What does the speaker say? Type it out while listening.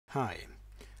Hi,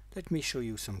 let me show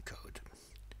you some code.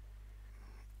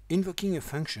 Invoking a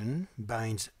function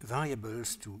binds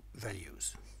variables to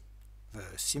values. The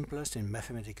simplest and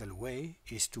mathematical way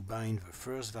is to bind the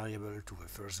first variable to the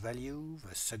first value,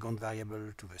 the second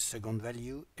variable to the second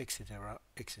value, etc.,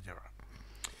 etc.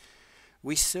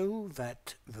 We saw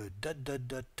that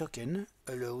the ... token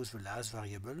allows the last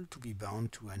variable to be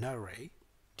bound to an array,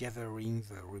 gathering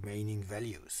the remaining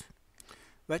values.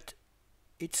 But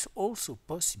it's also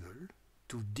possible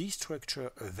to destructure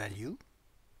a value,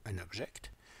 an object,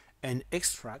 and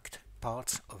extract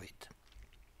parts of it.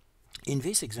 In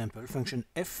this example, function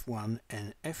f1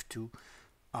 and f2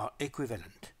 are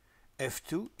equivalent.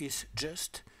 f2 is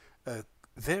just a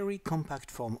very compact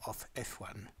form of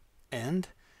f1, and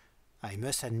I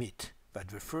must admit that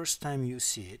the first time you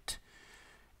see it,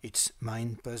 it's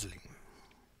mind-puzzling.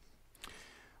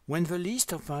 When the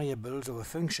list of variables of a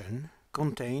function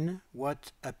contain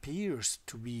what appears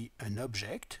to be an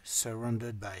object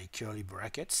surrounded by curly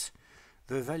brackets,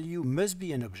 the value must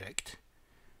be an object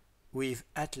with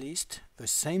at least the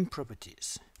same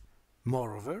properties.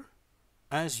 Moreover,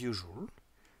 as usual,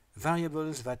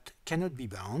 variables that cannot be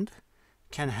bound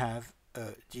can have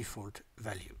a default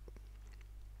value.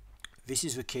 This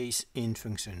is the case in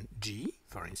function g,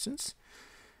 for instance,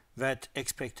 that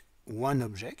expects one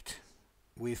object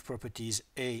with properties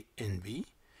a and b.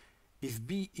 If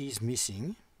b is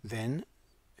missing, then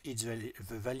the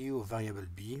value of variable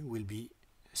b will be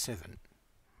 7.